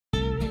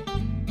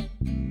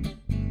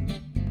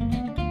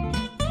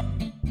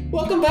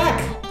Welcome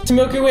back to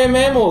Milky Way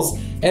Mammals,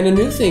 and a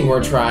new thing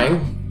we're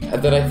trying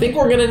that I think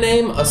we're gonna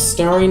name a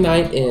Starry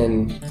Night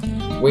In,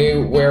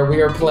 where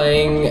we are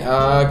playing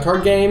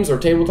card games or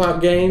tabletop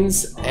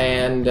games,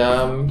 and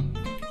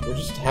we're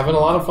just having a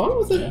lot of fun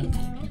with it.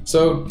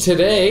 So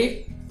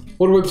today,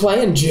 what are we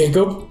playing,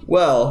 Jacob?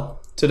 Well,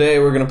 today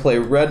we're gonna play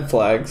Red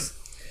Flags,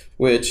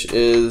 which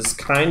is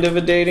kind of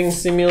a dating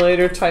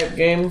simulator type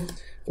game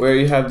where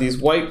you have these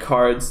white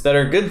cards that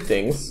are good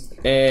things,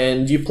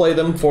 and you play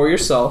them for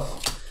yourself.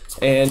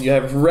 And you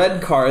have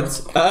red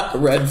cards,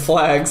 red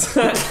flags,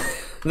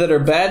 that are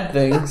bad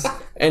things,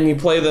 and you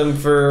play them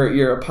for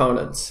your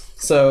opponents.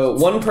 So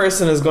one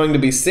person is going to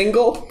be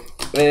single,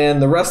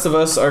 and the rest of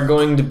us are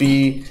going to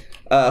be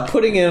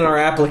putting in our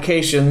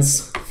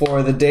applications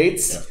for the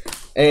dates.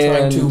 And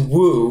Trying to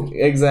woo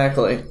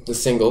exactly the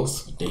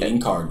singles.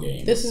 Dating card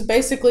game. This is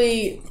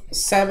basically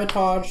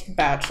sabotaged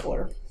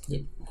bachelor.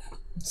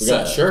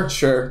 Yep.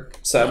 Sure.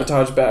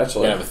 Sabotage We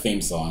Bachelor. have a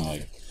theme song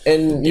like.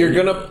 And you're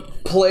gonna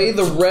play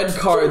the red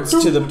cards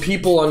to the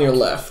people on your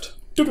left.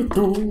 Okay,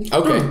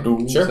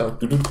 sure. So.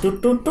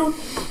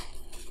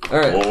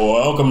 Alright.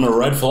 Welcome to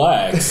Red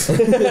Flags,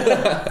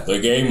 the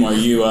game where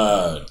you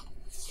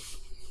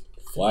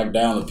flag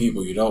down the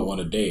people you don't want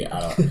to date.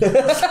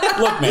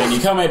 Look, man, you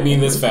come at me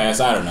this fast.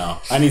 I don't know.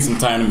 I need some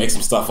time to make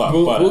some stuff up.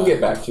 We'll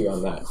get back to you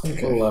on that.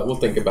 Okay. We'll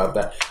think about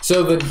that.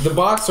 So the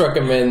box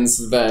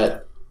recommends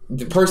that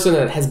the person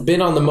that has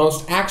been on the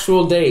most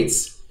actual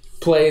dates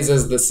plays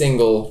as the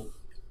single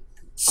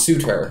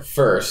suitor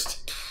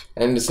first.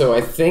 And so I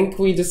think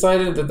we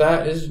decided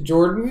that is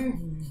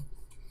Jordan.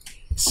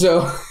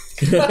 So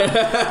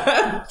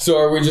so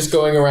are we just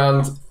going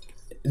around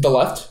the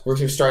left? We're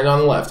starting on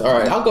the left. All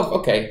right, I'll go.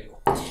 Okay.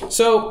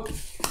 So,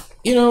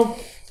 the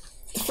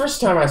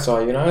first time I saw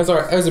you, I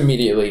was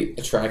immediately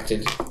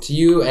attracted to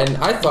you, and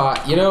I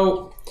thought,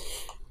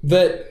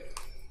 that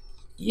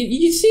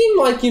you seem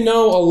like you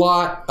know a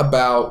lot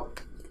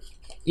about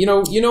a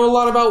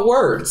lot about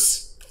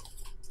words,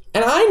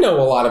 and I know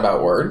a lot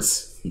about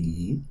words.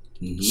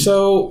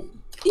 So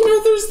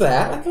there's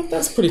that. I thought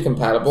that's pretty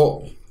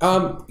compatible.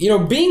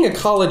 Being a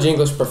college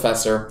English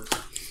professor,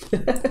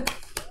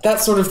 that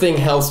sort of thing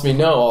helps me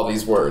know all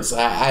these words.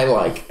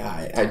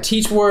 I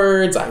teach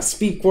words, I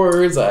speak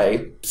words,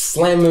 I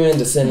slam them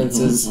into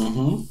sentences.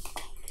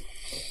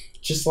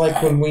 Just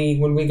like when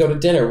we go to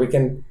dinner, we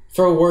can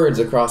throw words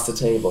across the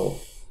table.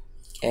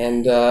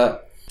 And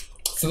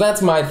so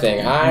that's my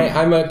thing.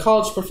 I'm a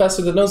college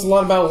professor that knows a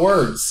lot about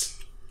words.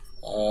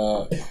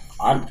 To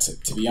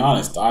be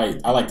honest, I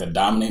like to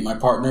dominate my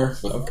partner.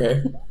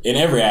 In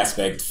every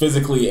aspect,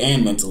 physically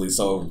and mentally.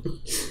 So,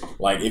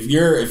 like, if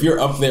you're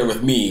up there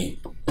with me,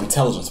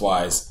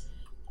 intelligence-wise,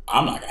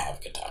 I'm not gonna have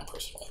a good time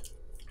personally.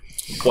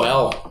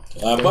 Well,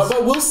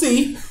 but we'll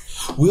see.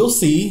 We'll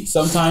see.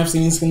 Sometimes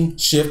things can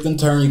shift and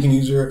turn. You can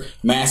use your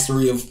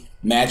mastery of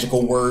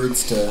magical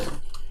words to.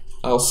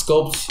 I'll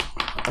sculpt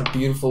a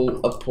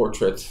beautiful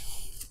portrait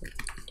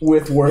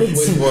With words.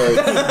 with words.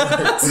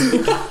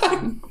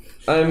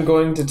 I'm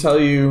going to tell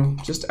you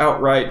just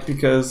outright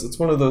because it's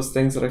one of those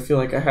things that I feel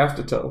like I have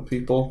to tell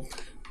people.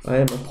 I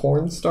am a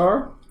porn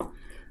star.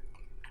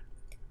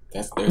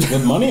 There's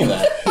good money in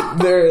that.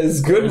 There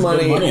is good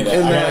money in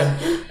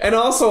that. and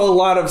also a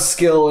lot of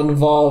skill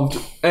involved.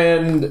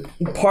 And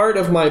part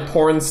of my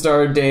porn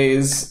star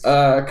days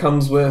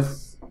comes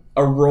with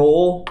a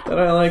role that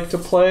I like to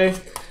play.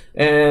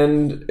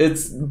 And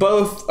it's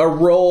both a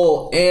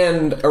role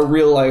and a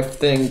real life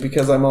thing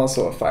because I'm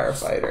also a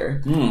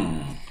firefighter.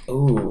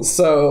 Ooh.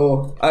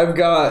 So I've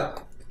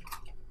got,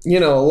 a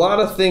lot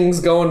of things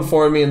going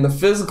for me in the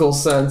physical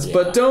sense,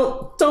 but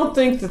don't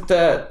think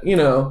that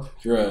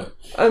You're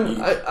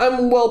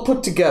I'm well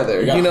put together.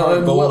 you got a heart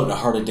of gold and a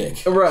heart of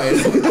dick. Right.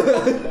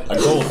 A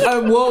gold.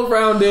 I'm well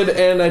rounded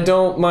and I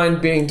don't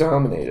mind being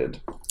dominated.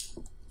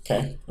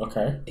 Okay.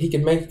 He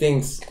can make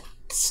things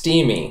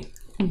steamy,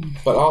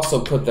 but also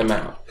put them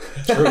out.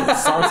 True. It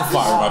starts a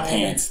fire in my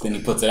pants, then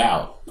he puts it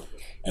out.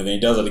 And then he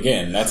does it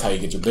again. That's how you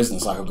get your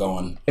business cycle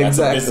going. That's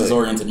Exactly. a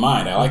business-oriented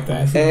mind. I like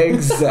that.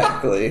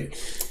 Exactly.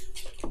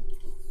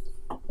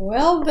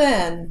 Well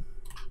then.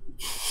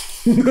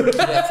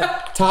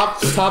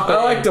 Top.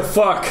 I like to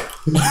fuck.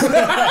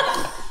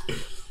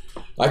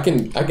 I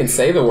can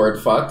say the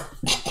word fuck.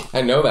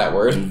 I know that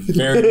word.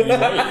 Very many ways,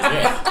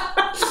 yeah.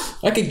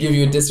 I could give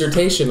you a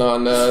dissertation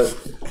on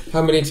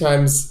how many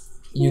times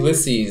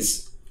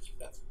Ulysses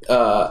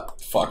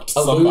Fucked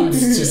alludes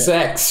somebody. to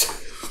sex.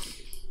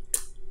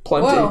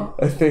 Plenty, Well.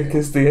 I think,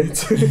 is the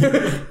answer.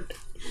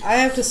 I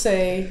have to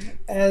say,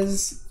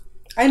 as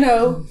I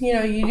know,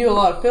 you do a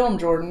lot of film,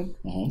 Jordan.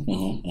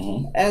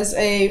 As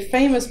a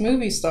famous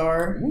movie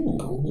star,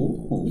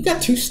 You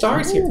got 2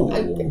 stars here.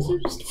 I think you're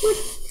just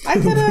I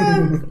could,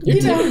 your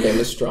team game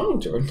is strong,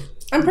 Jordan.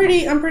 I'm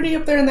pretty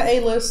up there in the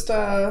A-list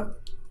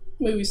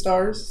movie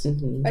stars.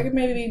 I could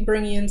maybe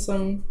bring in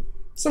some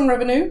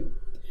revenue.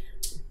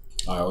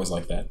 I always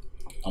like that.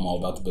 I'm all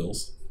about the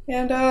bills.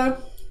 And a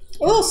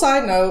little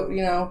side note,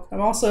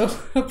 I'm also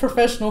a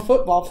professional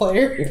football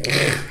player.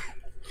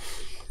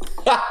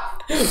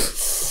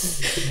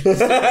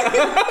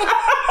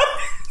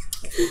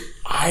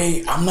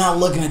 I'm not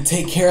looking to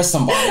take care of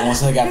somebody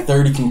once I got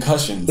 30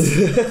 concussions.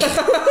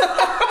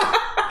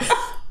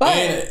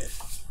 But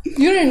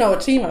you don't even know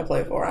what team I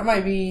play for. I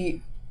might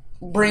be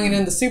bringing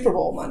in the Super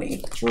Bowl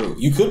money. True.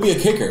 You could be a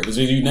kicker because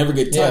you never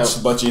get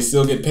touched, but you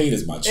still get paid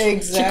as much.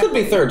 Exactly. She could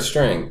be third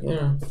string.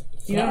 Yeah.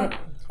 You know,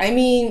 I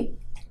mean,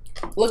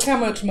 look how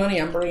much money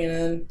I'm bringing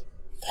in.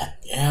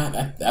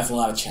 That's a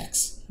lot of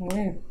checks.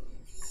 Yeah.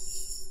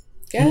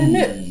 Gotta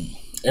admit.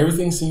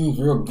 Everything seems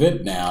real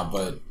good now,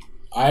 but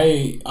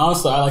I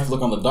like to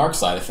look on the dark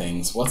side of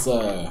things. What's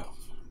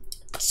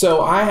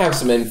So I have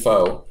some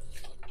info.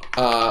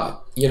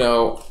 You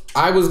know,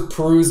 I was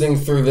perusing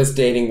through this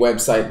dating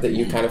website that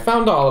you kind of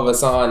found all of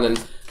us on, and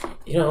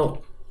porn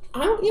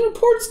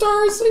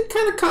stars, it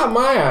kind of caught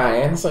my eye.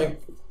 And it's like,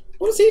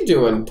 what is he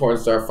doing, porn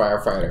star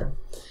firefighter?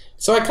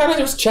 So I kind of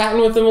was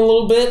chatting with him a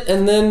little bit,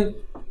 and then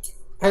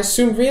I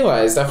soon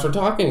realized, after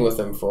talking with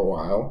him for a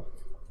while,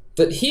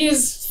 that he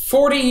is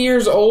 40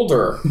 years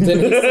older than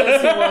he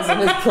says he was in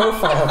his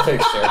profile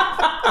picture.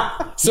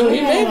 So he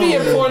may be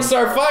a porn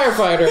star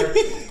firefighter,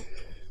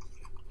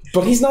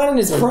 but he's not in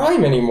his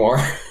prime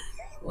anymore.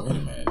 Wait a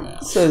minute now.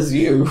 Says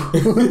you.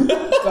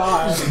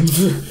 God.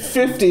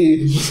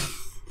 50.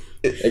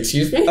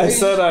 Excuse me? I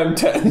said I'm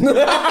 10.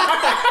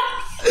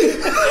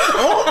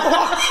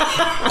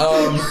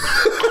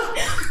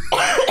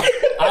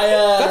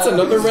 That's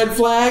another red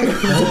flag.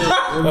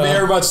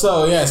 Very much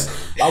so, yes.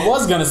 I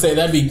was going to say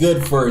that'd be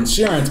good for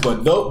insurance,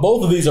 but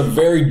both of these are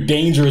very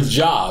dangerous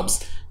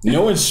jobs.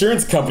 No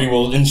insurance company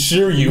will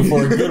insure you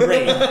for a good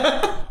rate.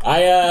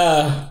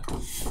 I'm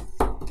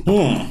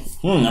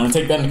going to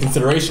take that into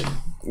consideration.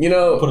 You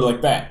know, Put it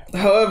like that.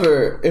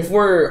 however, if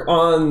we're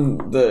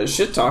on the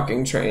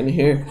shit-talking train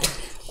here,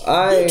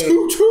 I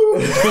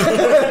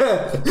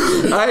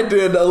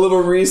did a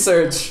little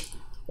research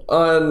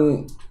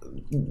on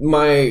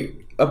my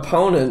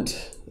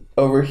opponent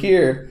over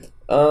here.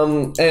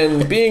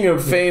 And being a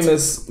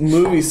famous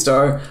movie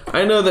star,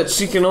 I know that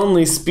she can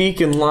only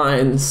speak in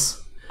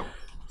lines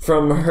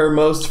from her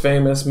most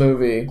famous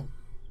movie,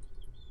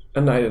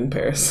 A Night in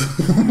Paris.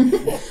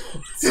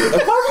 Why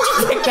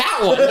would you pick that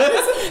one? That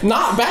is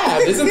not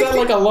bad. Isn't that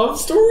like a love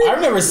story?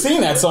 I've never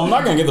seen that, so I'm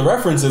not going to get the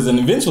references, and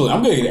eventually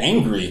I'm going to get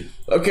angry.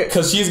 Okay.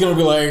 Because she's going to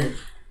be like,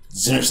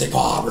 Zinner say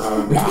blah, blah,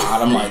 blah, blah.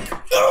 And I'm like,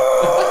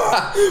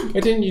 Why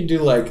didn't you do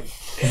like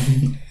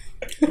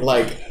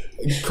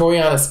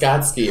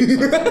Koyaanisqatsi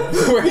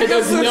where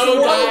there's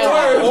no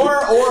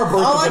dialogue? or a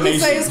birth All I of a can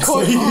say nation. is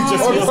So you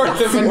just Or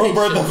birth of a nation.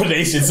 birth of a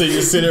nation. So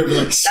you sit there and be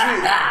like,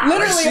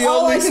 Literally, She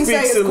all only I can say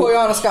speaks is in-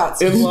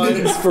 Koyaanisqatsi. In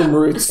lines from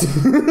Roots.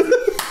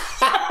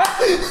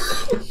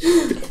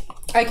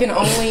 I can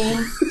only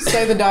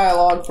say the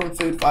dialogue from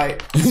Food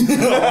Fight.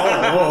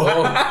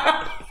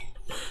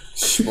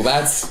 Well,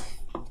 that's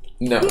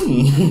no.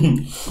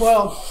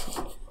 Well,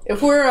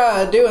 if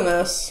we're doing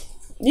this,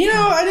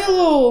 I did a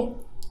little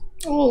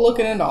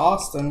looking into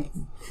Austin.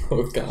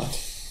 Oh God.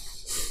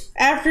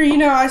 After,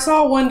 I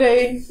saw one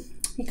day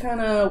he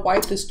kind of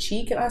wiped his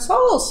cheek, and I saw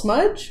a little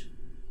smudge.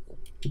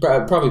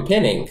 Probably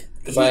pinning,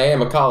 because I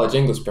am a college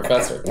English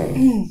professor.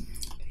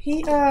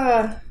 He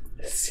has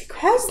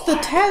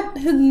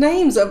the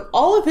names of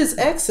all of his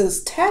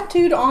exes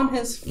tattooed on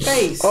his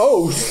face.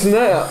 Oh,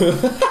 snap.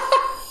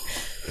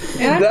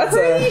 And I'm That's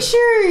pretty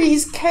sure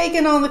he's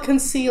caking on the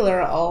concealer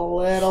a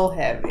little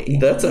heavy.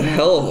 That's a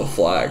hell of a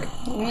flag.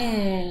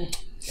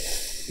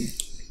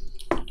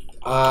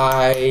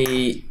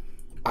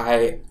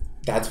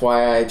 That's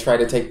why I try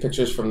to take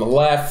pictures from the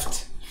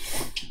left.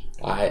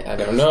 I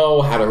don't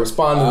know how to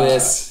respond to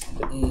this.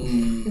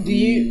 Do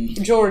you,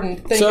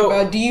 Jordan,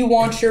 do you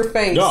want your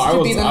face No,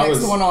 to be the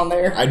next one on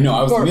there? I know,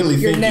 I was Or really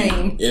your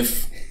thinking name.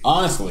 if,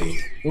 honestly,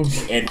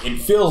 it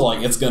feels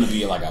like it's going to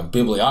be like a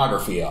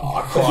bibliography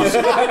across.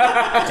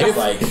 It's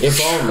like,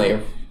 If only.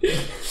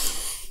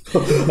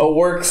 A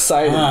works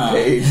cited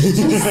page.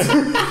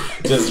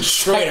 just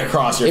straight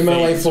across your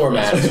MLA face.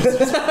 format.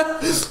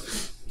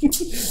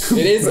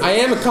 It is. I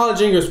am a college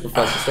English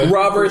professor. So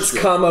Roberts,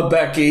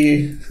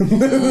 Becky,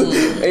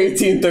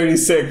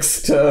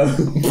 1836 to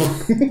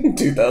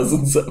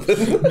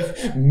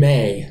 2007.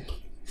 May.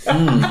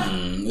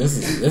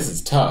 This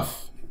is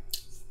tough.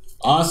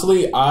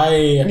 Honestly,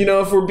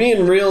 If we're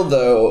being real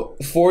though,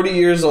 40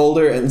 years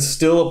older and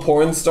still a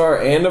porn star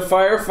and a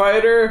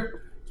firefighter.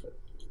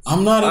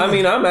 I'm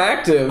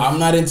active. I'm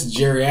not into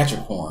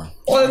geriatric porn.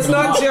 Well, it's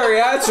not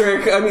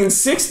geriatric.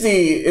 60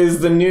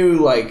 is the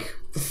new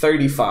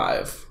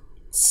 35.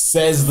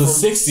 Says the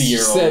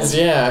 60-year-old. Says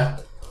yeah.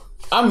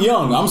 I'm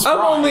young. I'm spry. I'm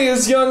only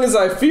as young as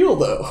I feel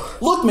though.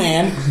 Look,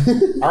 man.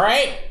 All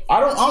right.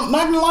 I'm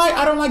not gonna lie.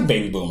 I don't like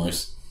baby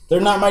boomers.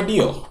 They're not my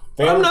deal.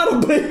 I'm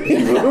not a baby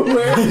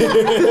boomer.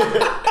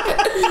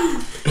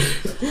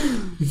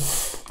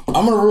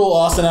 I'm gonna rule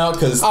Austin out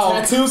because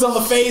tattoos on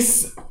the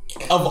face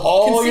of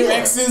all your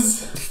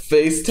exes.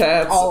 Face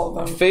tats. All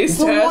of them. Face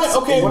tats.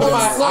 Okay,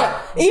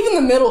 Even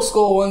the middle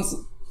school ones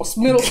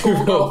middle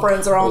school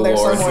girlfriends are on there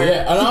Lord. somewhere.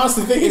 Yeah, and I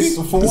honestly think it's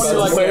for one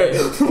like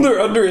They're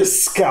under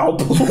his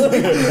scalp.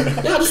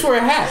 Yeah, just wear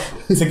a hat.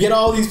 to get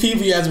all these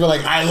people, you guys be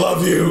like, "I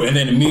love you," and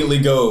then immediately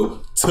go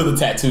to the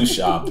tattoo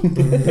shop.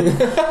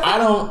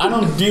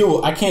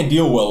 I can't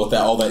deal well with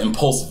that all that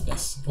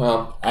impulsiveness.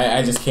 Well,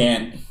 I just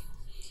can't.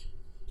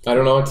 I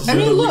don't know what to say.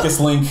 You're the look. weakest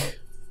link.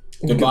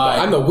 Goodbye.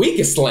 I'm the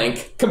weakest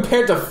link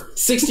compared to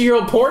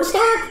 60-year-old porn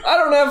star. I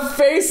don't have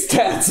face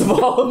tats of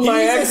all of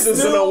my He's exes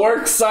in a still-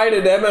 works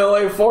cited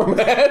MLA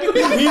format. I'm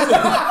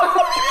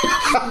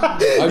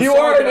You sorry,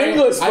 are an but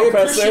English I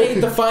professor.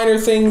 appreciate the finer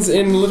things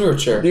in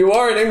literature. You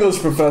are an English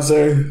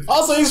professor.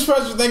 Also, these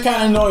professors, they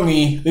kind of annoy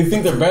me. They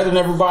think they're better than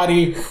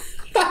everybody.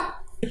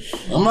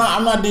 I'm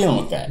not dealing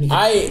with that.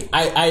 I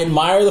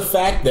admire the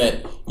fact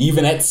that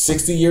even at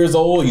 60 years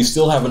old, you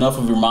still have enough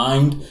of your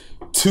mind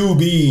to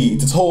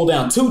hold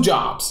down 2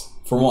 jobs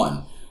for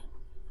one.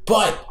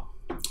 But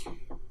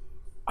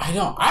I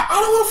don't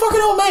want to fuck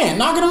an old man.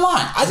 Not gonna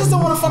lie, I just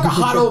don't want to fuck a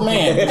hot old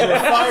man. If you're a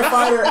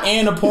firefighter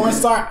and a porn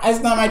star,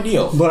 that's not my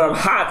deal. But I'm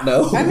hot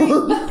though. I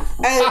mean,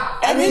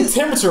 I mean,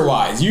 temperature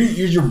wise,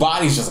 your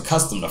body's just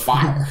accustomed to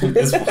fire. At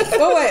this point.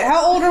 oh wait,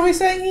 how old are we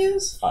saying he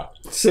is?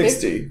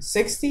 60.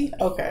 60?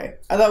 Okay.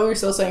 I thought we were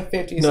still saying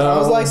 50. So No. I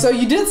was like, so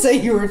you did say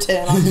you were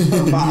 10 on the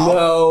profile.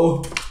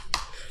 No.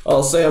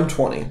 I'll say I'm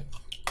 20.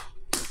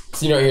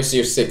 So you're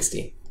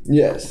 60.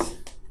 Yes.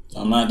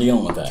 I'm not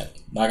dealing with that.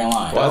 Not gonna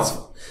lie. That's.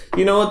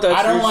 You know what? That's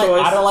I don't your like.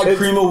 choice. I don't like It's-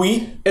 cream of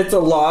wheat. It's a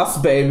loss,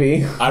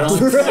 baby. I don't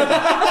like.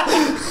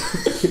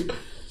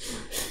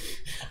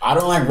 I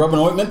don't like rubbing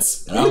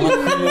ointments, and I don't like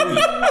cream of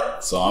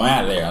wheat. So I'm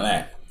out of there on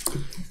that.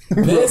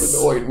 This,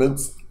 Rubbing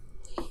ointments.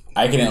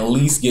 I can at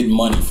least get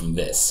money from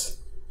this.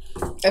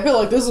 I feel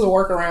like this is a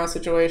workaround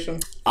situation.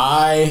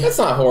 That's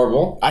not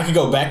horrible. I could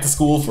go back to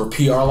school for a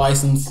PR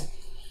license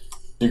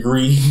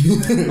degree.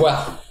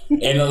 Well,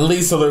 And at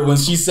least so that when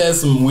she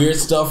says some weird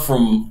stuff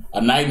from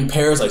A Night in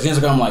Paris, like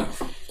Instagram, I'm like,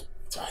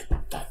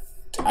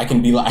 I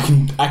can be like,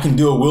 I can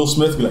do a Will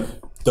Smith, be like,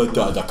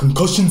 the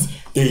concussions,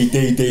 they.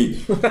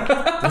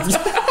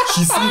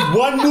 She seen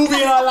one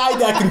movie in her life,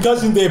 that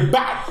concussions, they're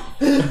back.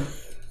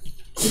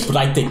 But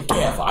I take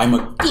care of her. I'm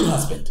a good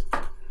husband.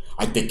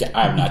 I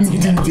have not seen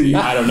that movie.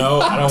 I don't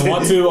know. I don't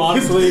want to,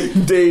 honestly.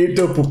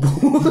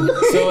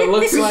 so it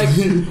looks like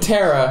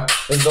Tara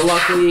is the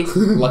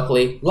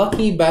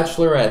lucky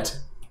bachelorette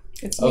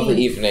It's of the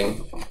me.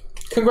 evening.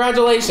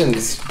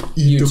 Congratulations,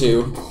 you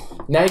two.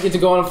 Now you get to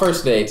go on a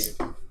first date.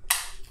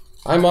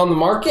 I'm on the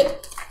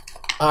market.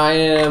 I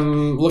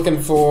am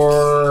looking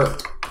for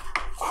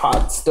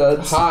Hot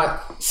studs.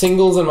 hot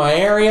singles in my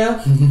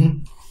area.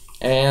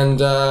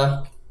 And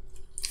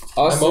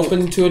I'm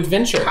open to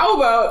adventure. How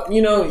about,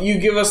 you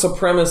give us a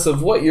premise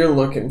of what you're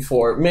looking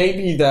for?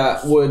 Maybe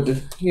that would,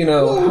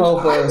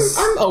 help us.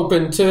 I'm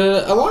open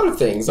to a lot of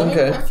things.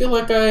 Okay. I feel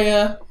like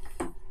I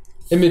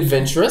am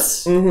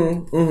adventurous.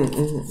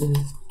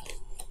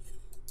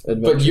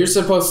 But you're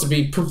supposed to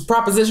be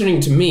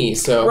propositioning to me,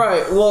 so...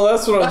 Right, well,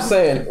 that's what I'm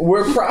saying.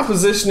 We're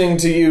propositioning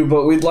to you,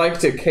 but we'd like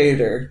to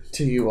cater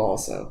to you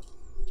also.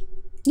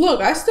 Look,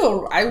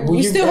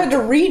 we still had to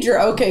read your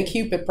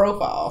OkCupid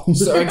profile.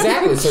 So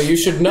exactly, so you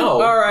should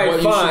know All right,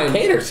 what fine.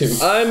 you should cater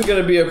to. I'm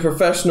going to be a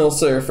professional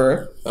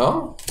surfer.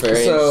 Oh,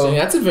 very So- interesting.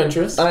 That's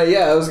adventurous.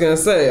 Yeah, I was going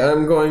to say,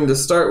 I'm going to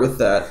start with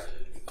that.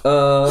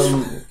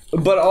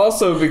 But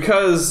also,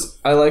 because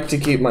I like to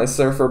keep my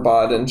surfer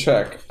bod in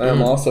check,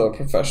 I'm also a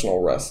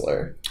professional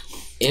wrestler.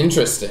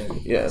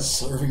 Interesting. Yes.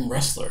 Serving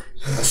wrestler.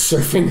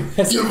 Surfing.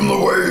 Give him the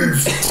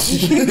wave.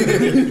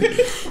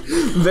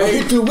 They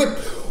Hit the whip.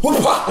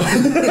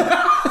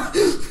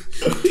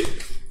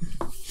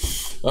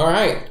 All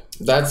right,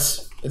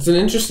 it's an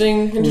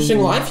interesting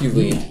life you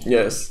lead.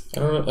 Yes. I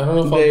don't know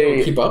if I'll be able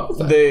to keep up with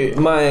that.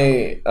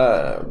 My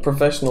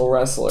professional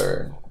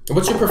wrestler.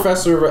 What's your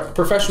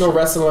professional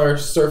wrestler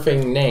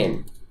surfing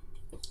name?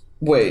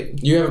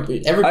 Wait. You have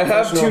every. I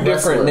have professional two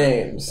different wrestler.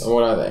 names.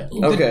 What are they?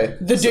 Okay.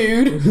 The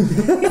dude.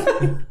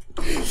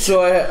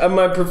 So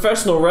my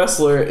professional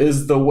wrestler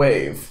is the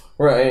Wave,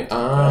 right?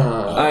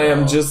 I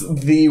am just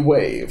the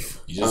Wave.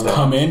 You just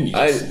come in, you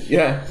just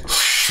Yeah.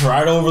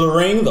 right over the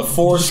ring, the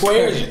 4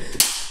 squares.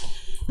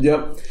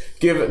 Yep.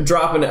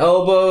 Dropping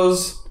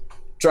elbows,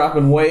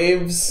 dropping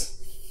waves.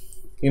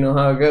 You know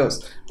how it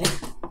goes.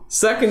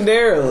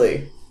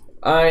 Secondarily,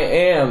 I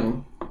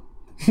am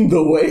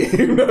the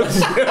Wave.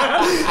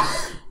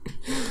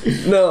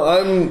 No,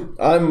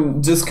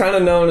 I'm just kind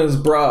of known as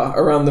Bra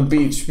around the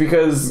beach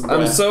because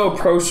I'm so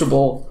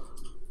approachable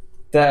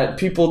that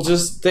people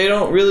they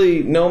don't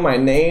really know my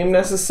name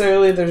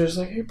necessarily. They're just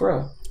like, hey,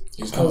 bro.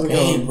 He's going,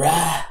 hey,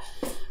 brah,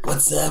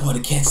 what's up? Want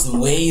to catch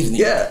some waves? And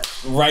Yeah.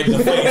 right in the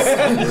face.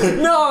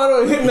 No, I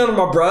don't hit none of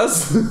my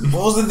bras.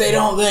 Well, they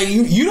don't.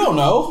 You don't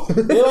know.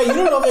 They're like, you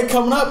don't know they're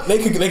coming up. They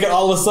could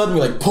all of a sudden be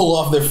like pull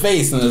off their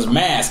face and this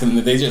mask and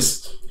they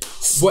just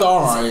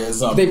star on it or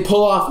something. They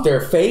pull off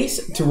their face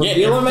to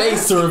reveal a face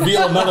mask. to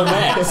reveal another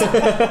mask,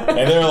 and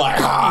they're like,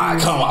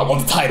 come on, I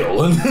want the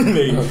title. And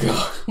they,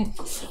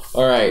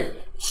 All right,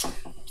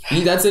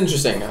 that's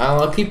interesting.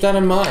 I'll keep that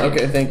in mind.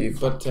 Okay, thank you.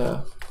 But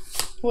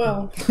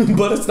Well,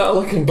 but it's not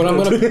looking. But I'm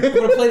gonna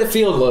play the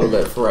field a little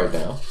bit for right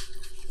now.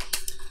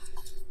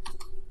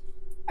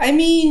 I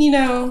mean, you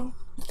know,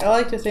 I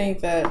like to think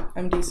that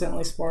I'm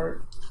decently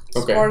smart.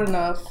 Okay. Smart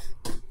enough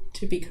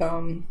to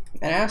become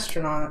an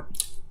astronaut.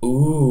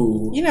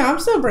 Ooh. You know, I'm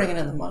still bringing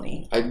in the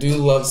money. I do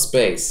love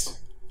space.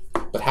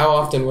 But how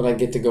often would I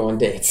get to go on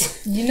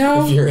dates? You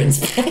know, if you're in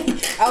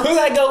space, could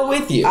I go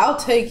with you? I'll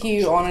take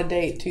you on a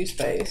date to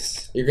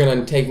space. You're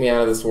gonna take me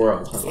out of this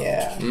world, huh?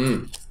 Yeah.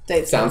 Mm.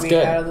 Date's Sounds gonna be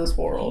good. out of this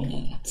world.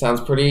 Sounds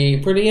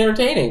pretty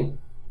entertaining.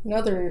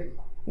 Another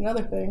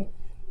thing.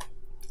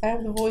 I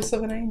have the voice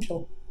of an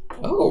angel.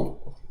 Oh.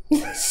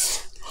 Okay.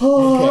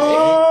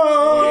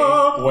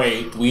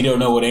 Wait, we don't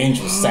know what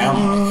angels sound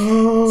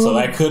like. So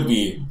that could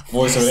be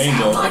voice of an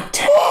angel.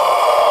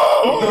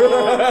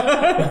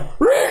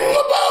 Ring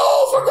the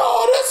bell for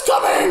God is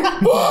coming!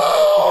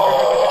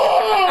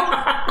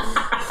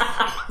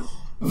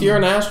 If you're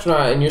an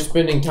astronaut and you're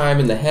spending time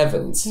in the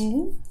heavens,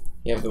 you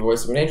have the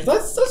voice of an angel.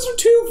 Those are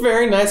two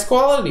very nice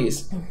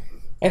qualities.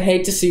 I'd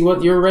hate to see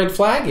what your red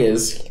flag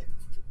is.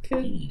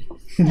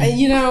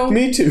 You know,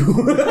 Me too.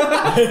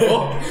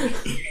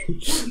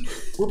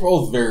 We're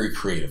both very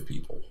creative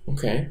people.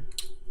 Okay.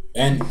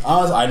 And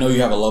I know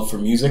you have a love for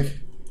music.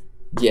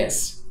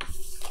 Yes.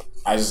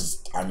 I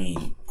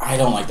mean, I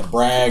don't like to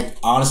brag.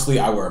 Honestly,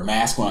 I wear a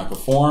mask when I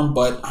perform,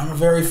 but I'm a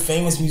very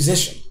famous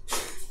musician.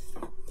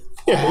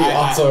 You're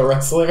also a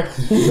wrestler.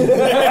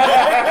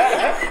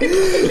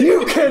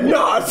 You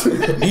cannot.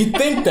 You'd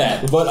think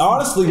that, but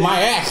honestly, my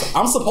act,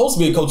 I'm supposed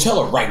to be at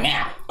Coachella right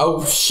now.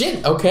 Oh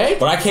shit! Okay.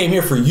 But I came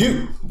here for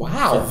you.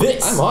 Wow. For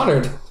this. I'm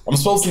honored. I'm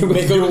supposed to Can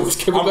we be go to I'm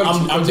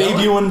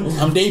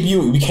Coachella?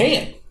 debuting. We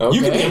can. Okay.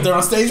 You can be up there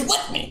on stage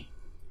with me.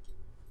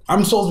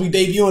 I'm supposed to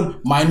be debuting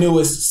my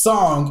newest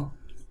song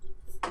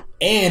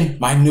and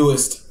my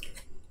newest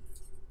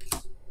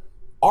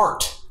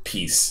art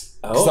piece.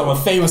 Because I'm a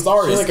famous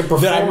artist like a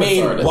that I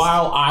made artist.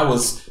 while I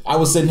was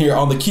sitting here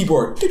on the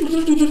keyboard.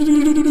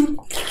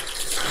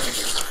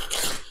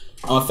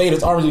 I'm a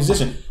famous artist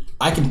musician.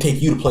 I can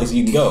take you to places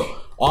you can go.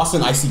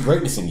 Austin, I see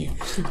greatness in you.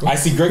 I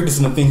see greatness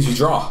in the things you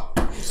draw.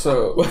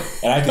 So,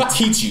 And I can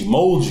teach you,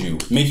 mold you,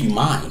 make you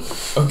mine.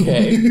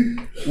 Okay.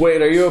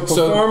 wait, are you a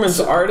performance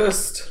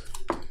artist?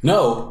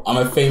 No, I'm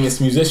a famous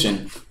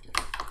musician.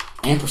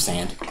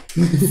 Ampersand.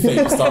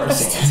 Famous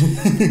artist.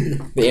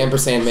 The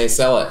ampersand may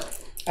sell it.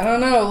 I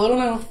don't know. Little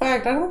known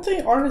fact. I don't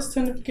think artists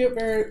tend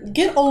to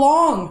get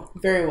along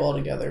very well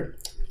together.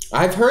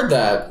 I've heard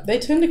that. They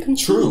tend to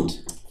compete. True.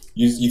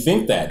 You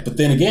think that, but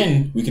then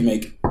again, we can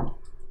make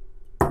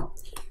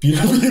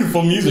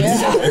beautiful music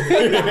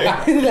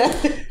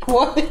together.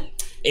 What?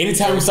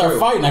 Anytime we start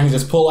fighting, I can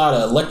just pull out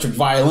an electric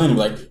violin and be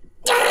like, I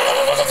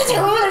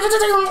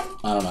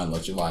don't know how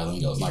electric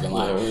violin goes, not gonna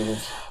lie.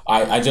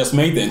 I just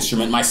made the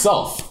instrument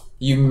myself.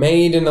 You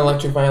made an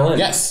electric violin.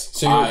 Yes.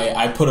 So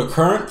I put a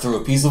current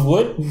through a piece of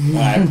wood, and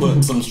I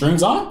put some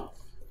strings on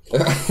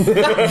it.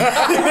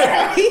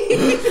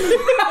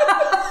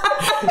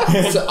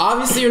 So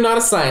obviously you're not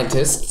a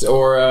scientist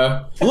or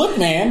Look,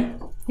 man.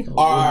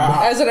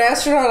 As an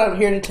astronaut, I'm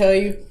here to tell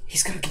you,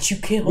 he's gonna get you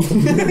killed.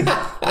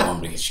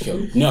 I'm gonna get you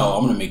killed. No,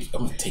 I'm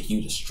gonna take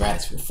you to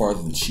stratosphere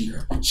farther than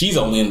she's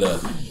only in the.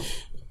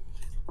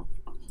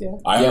 Yeah.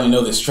 I only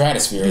know the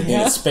stratosphere at the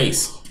end of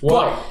space.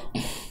 what?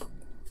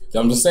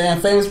 I'm just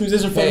saying, famous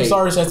musician, famous Hey.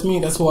 artist. That's me.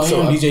 That's who I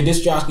am. DJ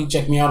Disc Jockey.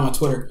 Check me out on my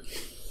Twitter.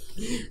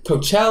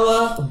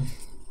 Coachella,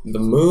 the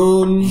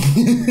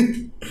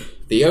moon,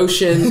 the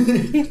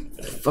ocean,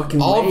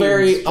 Fucking all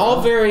waves,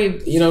 very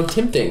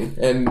tempting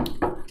and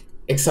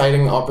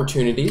exciting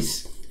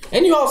opportunities.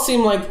 And you all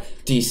seem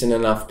like decent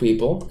enough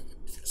people.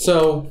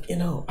 So You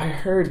know, I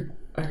heard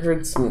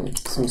some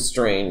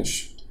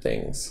strange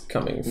things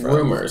coming from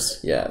rumors.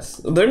 Yes,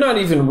 they're not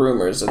even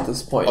rumors at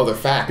this point. Oh, they're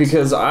facts.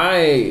 Because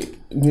I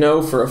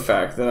know for a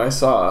fact that I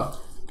saw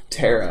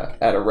Tara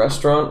at a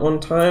restaurant one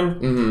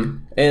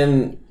time,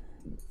 and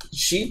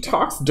she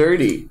talks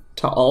dirty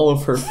to all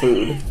of her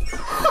food.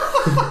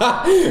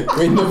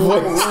 In the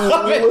voice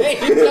of an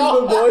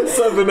angel. The voice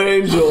of an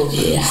angel.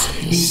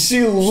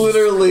 She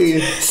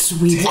literally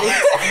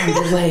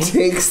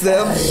takes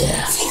them.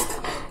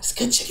 It's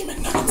good chicken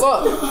McNuggets.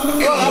 Look,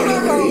 I'm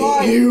not gonna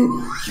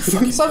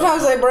lie.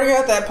 Sometimes they bring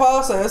out that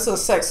pasta. It's a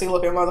sexy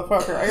looking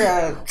motherfucker. I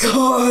got it.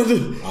 God.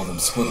 All them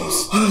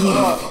squiggles.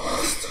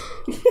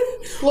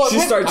 Look, She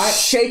starts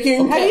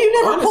shaking. have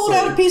you never pulled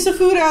honestly. out a piece of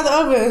food out of the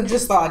oven and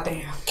just thought,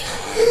 damn?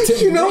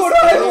 You know what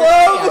I I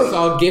love?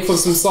 saw a gif of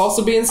some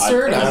salsa being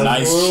stirred. A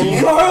nice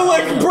cheese.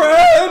 Garlic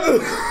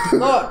bread.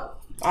 Look,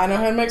 I know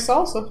how to make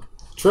salsa.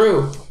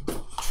 True.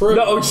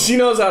 No, she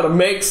knows how to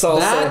make salsa.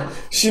 That-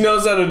 She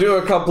knows how to do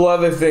a couple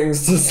other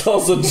things to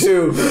salsa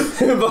too.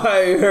 If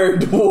I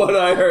heard what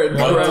I heard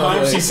By the time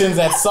correctly. she sends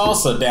that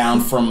salsa down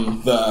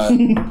from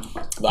the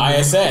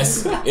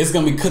ISS, it's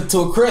gonna be cooked to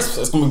a crisp.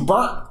 It's gonna be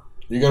burnt.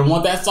 You're gonna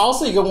want that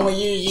salsa. You're gonna want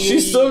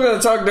She's still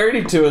gonna talk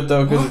dirty to it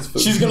though, because it's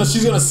food. She's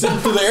gonna send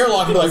it through the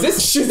airlock and be like,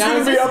 She's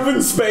gonna be up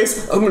in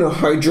space. I'm gonna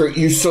hydrate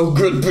you so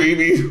good,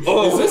 baby.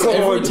 Oh, Is this God.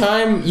 every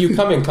time you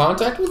come in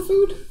contact with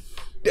food?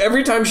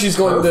 every time she's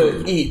going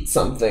to eat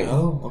something.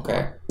 Oh,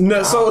 okay.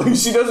 No, so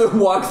she doesn't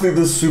walk through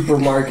the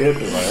supermarket.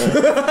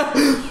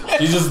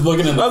 She's just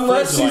looking in the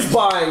Unless fridge she's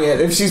buying it.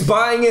 If she's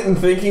buying it and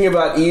thinking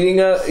about eating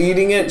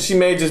it, she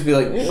may just be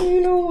like,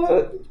 you know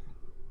what?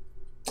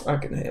 I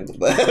can handle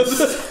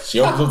that. She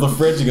opens up the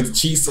fridge and gets a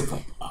cheese stick.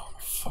 Like, oh,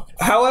 fuck it.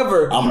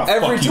 However,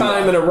 every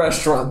time in a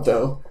restaurant,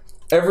 though.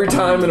 Every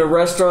time in a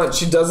restaurant,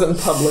 she does it in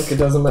public. It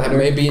doesn't matter. That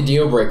may be a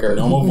deal breaker.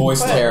 Normal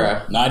voice,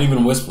 Tara. Not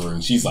even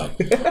whispering. She's like,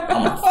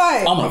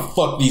 I'm gonna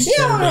fuck these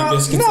cheddar bay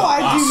biscuits no, up.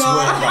 I do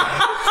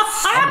not.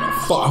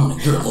 I'm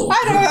gonna, you're a little.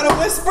 I know how to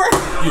whisper.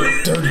 You're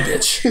a dirty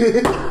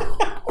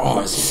bitch.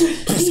 Oh, it's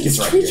biscuits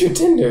right Treat here. your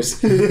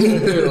tenders.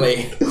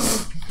 Literally.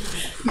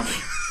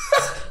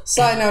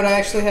 Side note: I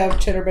actually have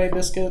cheddar bay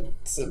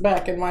biscuits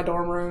back in my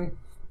dorm room.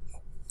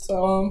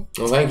 So,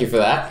 Well, thank you for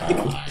that.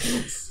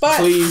 but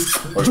Please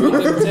treat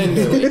them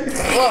tenderly.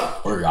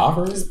 look, Or your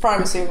offers? it's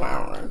privacy of my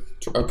own room.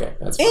 Okay,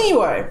 that's fine.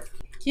 Anyway,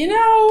 you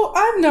know,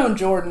 I've known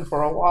Jordan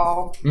for a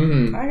while.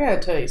 Mm-hmm. I gotta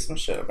tell you some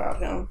shit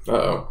about him.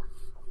 Uh-oh.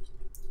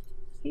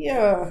 He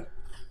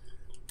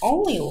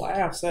only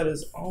laughs at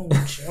his own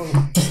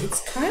jokes.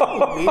 It's kind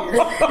of weird.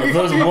 If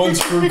there's one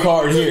true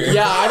card here.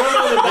 Yeah, I don't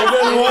know that If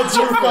there's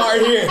one true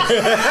card here.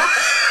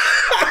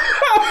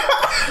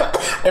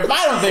 If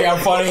I don't think I'm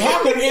funny,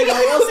 how can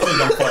anybody else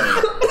think I'm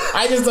funny?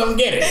 I just don't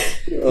get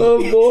it.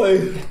 Oh, boy.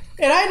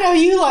 And I know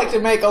you like to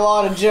make a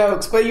lot of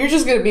jokes, but you're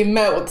just gonna be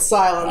met with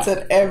silence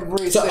at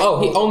every So,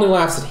 single he only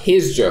laughs at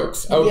his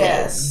jokes. Okay.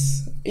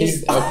 Yes.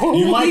 He's-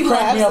 You might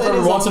crack me up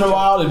every once in a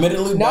while,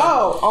 admittedly.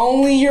 No,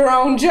 only your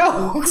own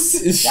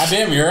jokes.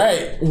 Goddamn, you're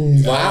right.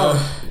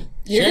 Wow.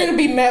 You're Shit. gonna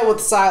be met with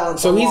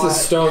silence. So he's a lot.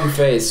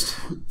 stone-faced,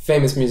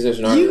 famous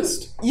musician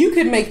artist. You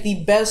could make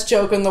the best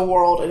joke in the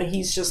world, and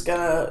he's just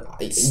gonna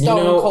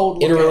stone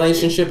cold. In a look at you.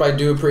 relationship, I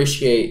do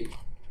appreciate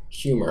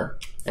humor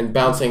and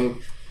bouncing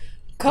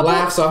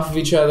laughs off of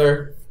each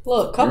other.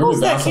 Look,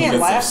 couples that can't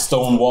laugh.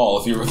 Stone wall,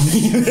 if you were.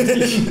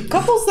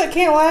 Couples that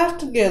can't laugh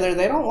together,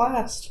 they don't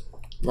last.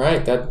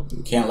 Right, that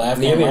Can't laugh,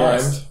 can't nearly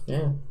last.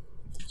 rhymed.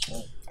 Yeah.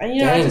 And I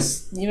Dang.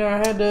 just, I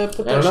had to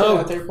put I that don't shit know.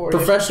 out there for you.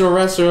 Professional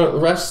wrestler.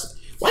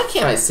 Why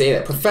can't I say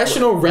that?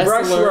 Professional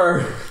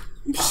wrestler.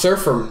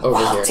 Surfer over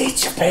here.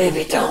 Teach you,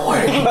 baby. Don't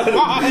worry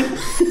about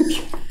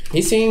it.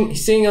 He's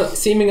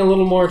seeming a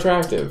little more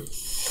attractive.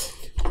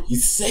 You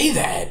say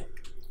that,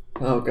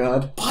 Oh,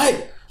 God.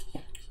 but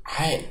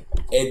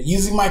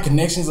using my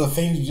connections of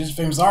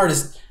famous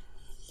artists,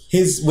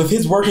 with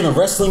his work in the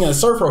wrestling and the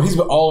surfer, he's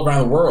been all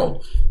around the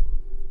world.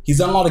 He's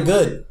done a lot of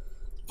good,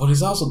 but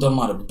he's also done a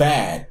lot of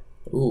bad.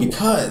 Ooh.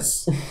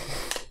 Because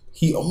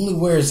he only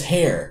wears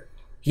hair.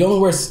 He only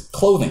wears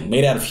clothing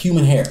made out of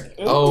human hair.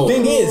 Oh. The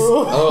thing is,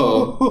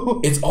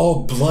 Oh. it's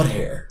all blood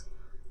hair.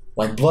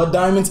 Like blood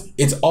diamonds,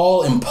 it's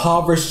all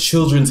impoverished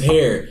children's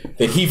hair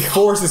that he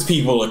forces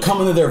people to come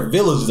into their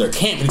villages, their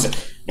camp, and he's like,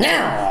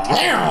 meow,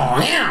 meow,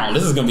 meow.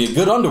 This is going to be a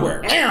good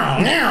underwear. Meow,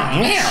 meow,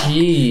 meow.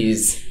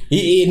 Jeez.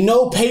 He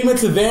no payment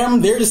to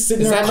them. They're just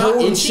sitting Is there that not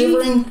cold and itchy?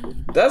 shivering.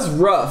 That's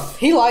rough.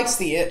 He likes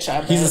the itch, I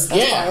bet. That's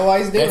probably why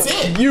he's doing that's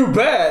it. it. You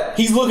bet.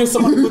 He's looking for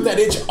someone to put that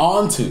itch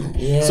onto.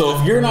 Yeah. So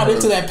if you're not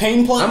into that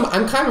pain point,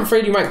 I'm kind of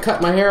afraid you might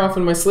cut my hair off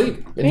in my sleep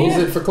and use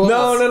it for clothes.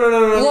 No. Look, he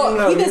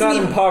You're doesn't not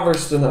even-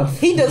 impoverished enough.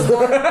 He does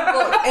not.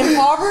 Look,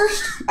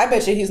 impoverished? I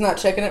bet you he's not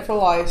checking it for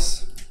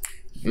lice.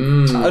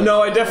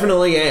 No, I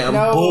definitely am.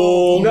 No.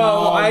 bull.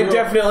 No, I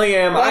definitely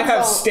am. I That's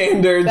have a-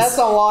 standards. That's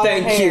a lot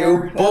Thank of hair.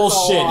 you. That's a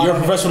Bullshit. lot You're a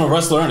of professional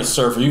wrestler and a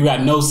surfer. You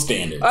got no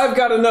standards. I've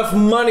got enough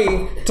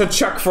money to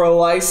chuck for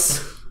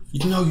lice,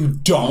 No, you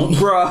don't.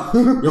 bruh.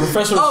 You're a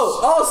professional.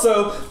 Oh,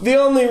 also, the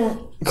only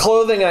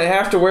clothing I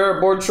have to wear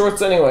are board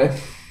shorts anyway.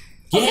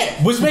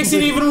 yeah, which makes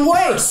it even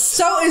worse.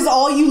 So is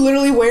all you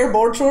literally wear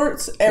board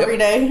shorts every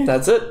day?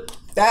 That's it.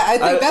 I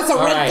think that's a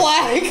red Alright.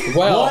 flag.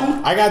 Well,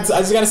 One, I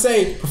just gotta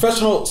say,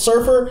 professional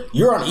surfer,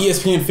 you're on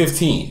ESPN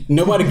 15.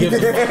 Nobody gives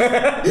a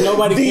fuck.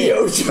 Nobody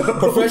cares. Ocho.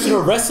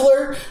 Professional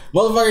wrestler,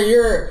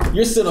 motherfucker,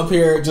 you're sitting up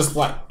here just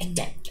like,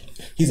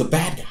 he's a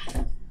bad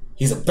guy.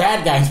 He's a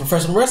bad guy in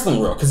professional wrestling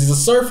world because he's a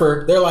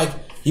surfer. They're like,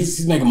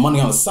 he's making money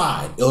on the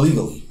side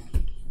illegally.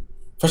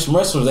 Professional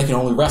wrestlers, they can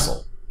only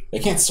wrestle. They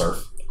can't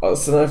surf. Oh,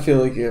 so then I feel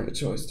like you have a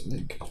choice to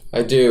make.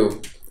 I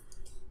do.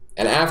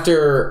 And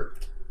after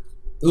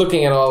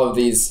looking at all of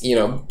these,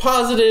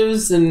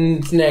 positives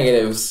and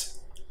negatives,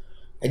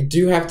 I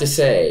do have to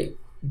say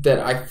that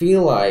I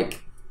feel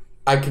like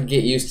I could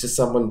get used to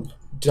someone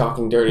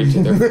talking dirty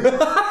to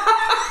their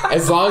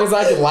as long as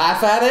I could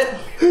laugh at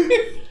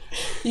it.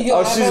 You can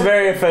Oh, laugh she's at-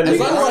 very offended. As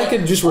long as I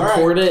could just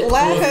record it.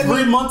 Laugh at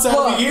 3 me. months out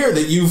of Look. the year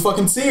that you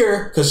fucking see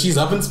her because she's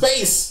up in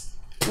space.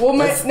 Well,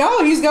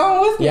 no, he's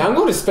going with me. Yeah, I'm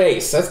going to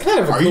space. That's kind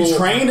of a Are cool... you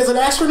trained as an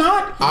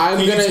astronaut? I'm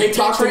Can you going to take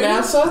talk to that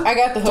training? NASA. I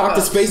got the Talk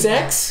to hookups.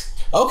 SpaceX.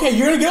 Okay,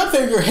 you're gonna get up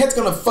there, your head's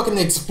gonna fucking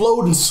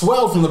explode and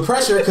swell from the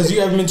pressure because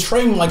you haven't been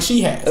trained like she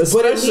has.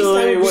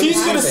 Especially when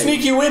She's gonna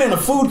sneak you in a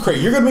food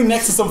crate. You're gonna be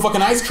next to some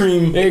fucking ice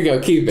cream. There you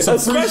go. Keep it. Some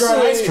freeze-dried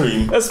ice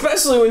cream.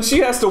 Especially when she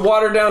has to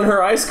water down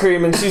her ice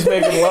cream and she's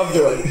making love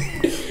to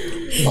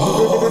it.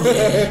 Y'all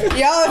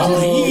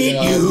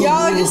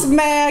just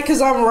mad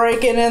because I'm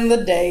raking in the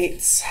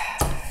dates.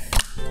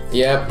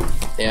 Yep.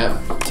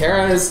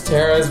 Tara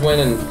is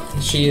winning.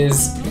 She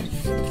is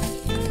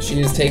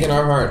taking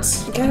our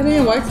hearts.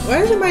 Goddamn, why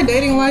isn't my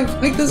dating life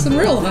like this in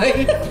real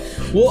life?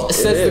 Well,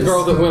 says the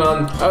girl that went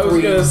on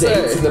 3 dates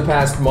in the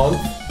past month.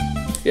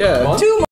 Yeah. 2 months.